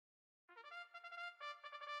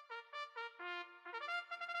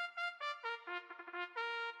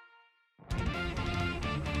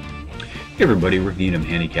Hey everybody, Rick Needham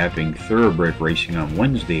handicapping thoroughbred racing on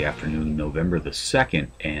Wednesday afternoon, November the 2nd,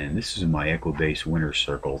 and this is my Equibase Winner's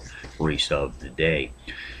Circle race of the day.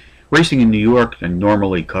 Racing in New York, I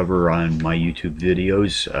normally cover on my YouTube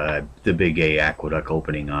videos the Big A Aqueduct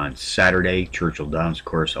opening on Saturday. Churchill Downs, of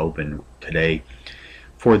course, open today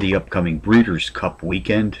for the upcoming Breeders' Cup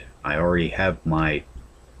weekend. I already have my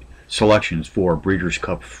selections for Breeders'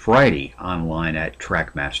 Cup Friday online at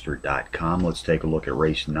trackmaster.com. Let's take a look at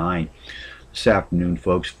race 9 this afternoon,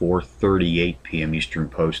 folks. 4:38 p.m. Eastern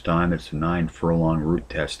Post Time. It's a 9-furlong route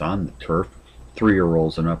test on the turf.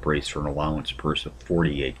 3-year-olds and up race for an allowance purse of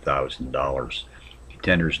 $48,000.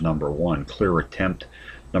 Contenders: number 1, Clear Attempt;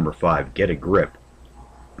 number 5, Get a Grip;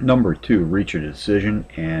 number 2, Reach a Decision;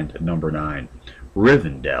 and number 9,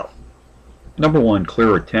 Rivendell. Number 1,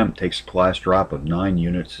 Clear Attempt, takes a class drop of 9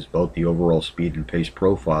 units as both the overall speed and pace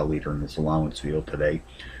profile leader in this allowance field today,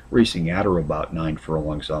 racing at or about 9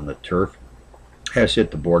 furlongs on the turf. Has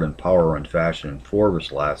hit the board in power run fashion in 4 of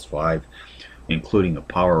his last 5, including a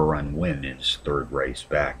power run win in his 3rd race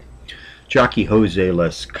back. Jockey Jose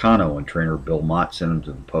Lescano and trainer Bill Mott sent him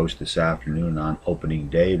to the post this afternoon on opening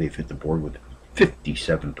day. They've hit the board with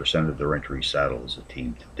 57% of their entries saddled as a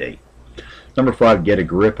team to date. Number 5, Get a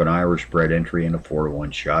Grip, an Irish bred entry in a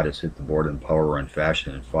 4-to-1 shot, has hit the board in power run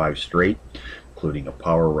fashion in 5 straight, including a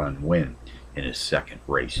power run win in his 2nd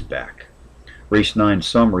race back. Race 9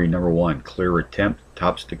 summary: number 1, Clear Attempt,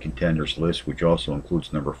 tops the contenders list, which also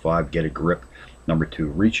includes number 5, Get a Grip; number 2,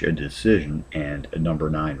 Reach a Decision; and number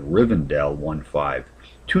 9, Rivendell,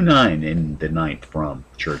 1-5-2-9 in the 9th from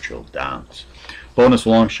Churchill Downs. Bonus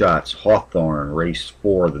long shots: Hawthorne, race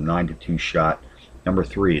 4, the 9-2 shot. Number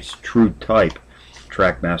 3, it's True Type,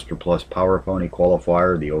 Trackmaster Plus Power Pony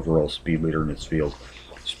qualifier, the overall speed leader in its field,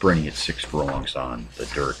 sprinting at 6 furlongs on the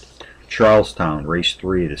dirt. Charlestown, race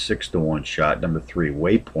 3, the 6-to-1 shot. Number 3,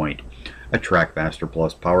 Waypoint, a Trackmaster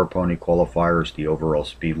Plus Power Pony qualifier, is the overall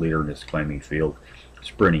speed leader in its claiming field,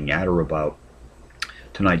 sprinting at or about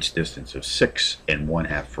tonight's distance of 6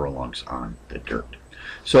 1/2 furlongs on the dirt.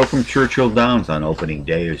 So from Churchill Downs on opening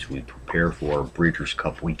day, as we prepare for Breeders'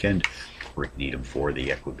 Cup weekend, Rick Needham for the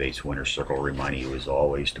Equibase Winner's Circle, reminding you as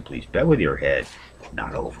always to please bet with your head,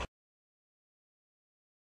 not over.